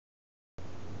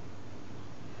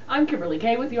I'm Kimberly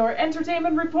Kay with your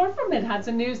entertainment report from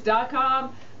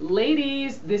MidHudsonNews.com.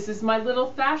 Ladies, this is my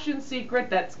little fashion secret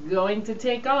that's going to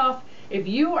take off. If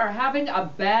you are having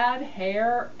a bad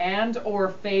hair and or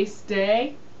face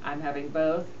day, I'm having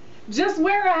both, just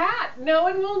wear a hat. No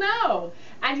one will know.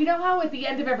 And you know how at the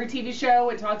end of every TV show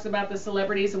it talks about the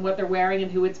celebrities and what they're wearing and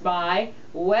who it's by?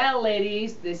 Well,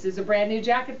 ladies, this is a brand new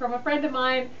jacket from a friend of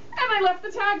mine, and I left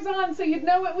the tags on so you'd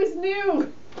know it was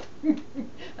new.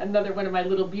 Another one of my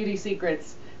little beauty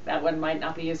secrets. That one might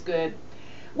not be as good.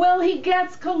 Well, he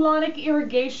gets colonic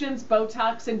irrigations,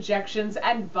 Botox injections,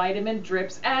 and vitamin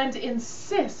drips, and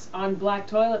insists on black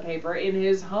toilet paper in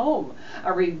his home.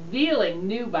 A revealing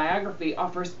new biography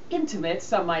offers intimate,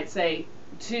 some might say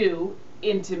too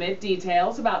intimate,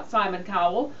 details about Simon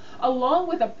Cowell, along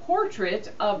with a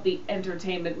portrait of the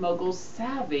entertainment mogul's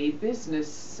savvy business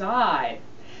side.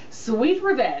 Sweet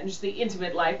Revenge, The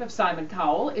Intimate Life of Simon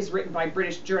Cowell, is written by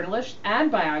British journalist and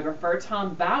biographer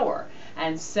Tom Bower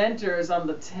and centers on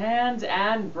the tanned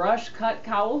and brush-cut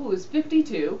Cowell, who is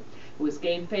 52, who has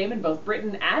gained fame in both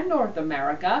Britain and North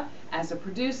America as a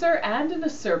producer and an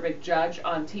acerbic judge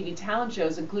on TV talent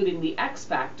shows including The X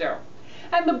Factor.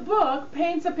 And the book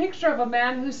paints a picture of a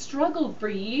man who struggled for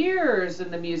years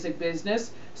in the music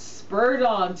business, spurred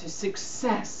on to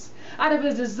success out of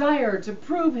a desire to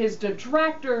prove his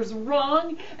detractors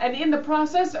wrong, and in the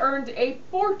process earned a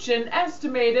fortune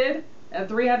estimated at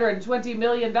 $320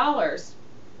 million.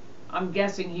 I'm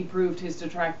guessing he proved his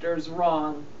detractors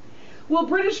wrong. Well,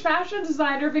 British fashion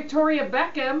designer Victoria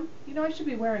Beckham, you know, I should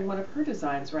be wearing one of her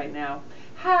designs right now,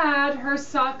 had her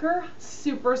soccer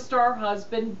superstar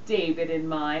husband David in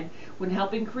mind when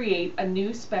helping create a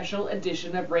new special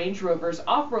edition of Range Rover's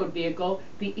off-road vehicle,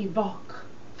 the Evoque.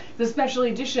 The special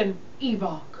edition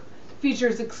Evoque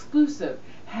features exclusive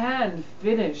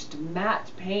hand-finished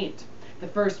matte paint, the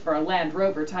first for a Land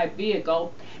Rover type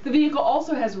vehicle. The vehicle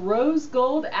also has rose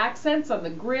gold accents on the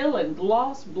grille and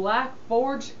gloss black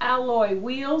forged alloy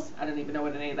wheels. I don't even know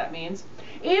what any of that means.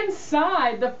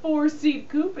 Inside, the 4-seat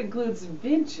coupe includes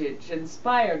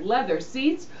vintage-inspired leather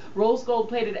seats, rose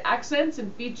gold-plated accents,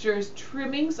 and features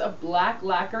trimmings of black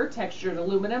lacquer, textured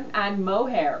aluminum, and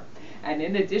mohair. And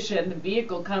in addition, the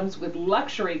vehicle comes with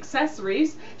luxury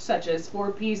accessories such as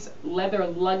 4-piece leather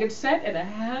luggage set and a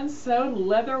hand-sewn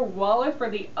leather wallet for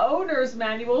the owner's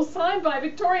manual signed by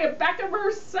Victoria Beckham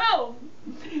herself.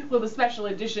 Well, the special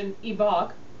edition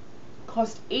Evoque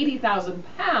cost £80,000,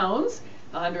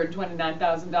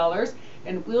 $129,000,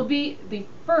 and will be the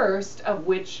first of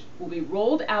which will be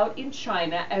rolled out in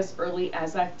China as early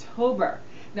as October.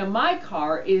 Now, my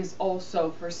car is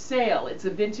also for sale. It's a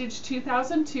vintage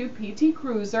 2002 PT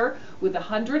Cruiser with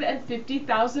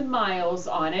 150,000 miles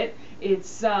on it.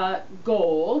 It's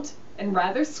gold and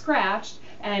rather scratched,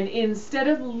 and instead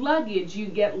of luggage, you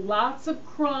get lots of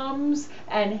crumbs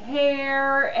and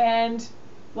hair and,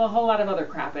 well, a whole lot of other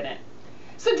crap in it.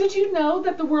 So did you know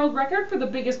that the world record for the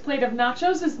biggest plate of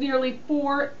nachos is nearly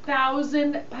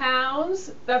 4,000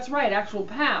 pounds? That's right, actual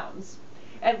pounds.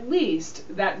 At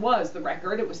least that was the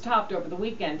record. It was topped over the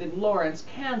weekend in Lawrence,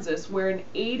 Kansas, where an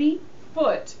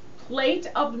 80-foot plate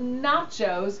of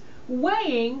nachos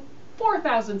weighing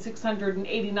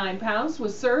 4,689 pounds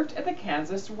was served at the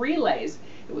Kansas Relays.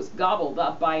 It was gobbled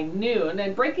up by noon,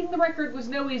 and breaking the record was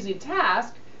no easy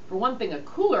task. For one thing, a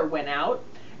cooler went out,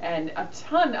 and a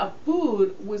ton of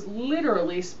food was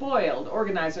literally spoiled.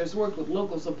 Organizers worked with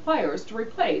local suppliers to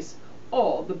replace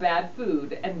all the bad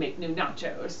food and make new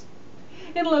nachos.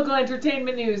 In local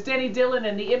entertainment news, Denny Dillon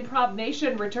and the Improv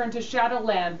Nation return to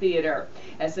Shadowland Theater.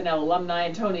 SNL alumni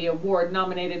and Tony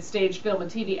Award-nominated stage, film,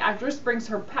 and TV actress brings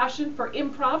her passion for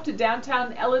improv to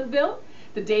downtown Ellenville.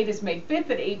 The date is May 5th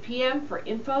at 8 p.m. For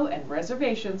info and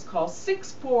reservations, call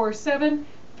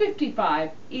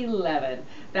 647-5511.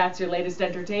 That's your latest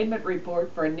entertainment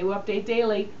report. For a new update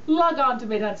daily, log on to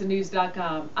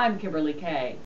MidHudsonNews.com. I'm Kimberly Kay.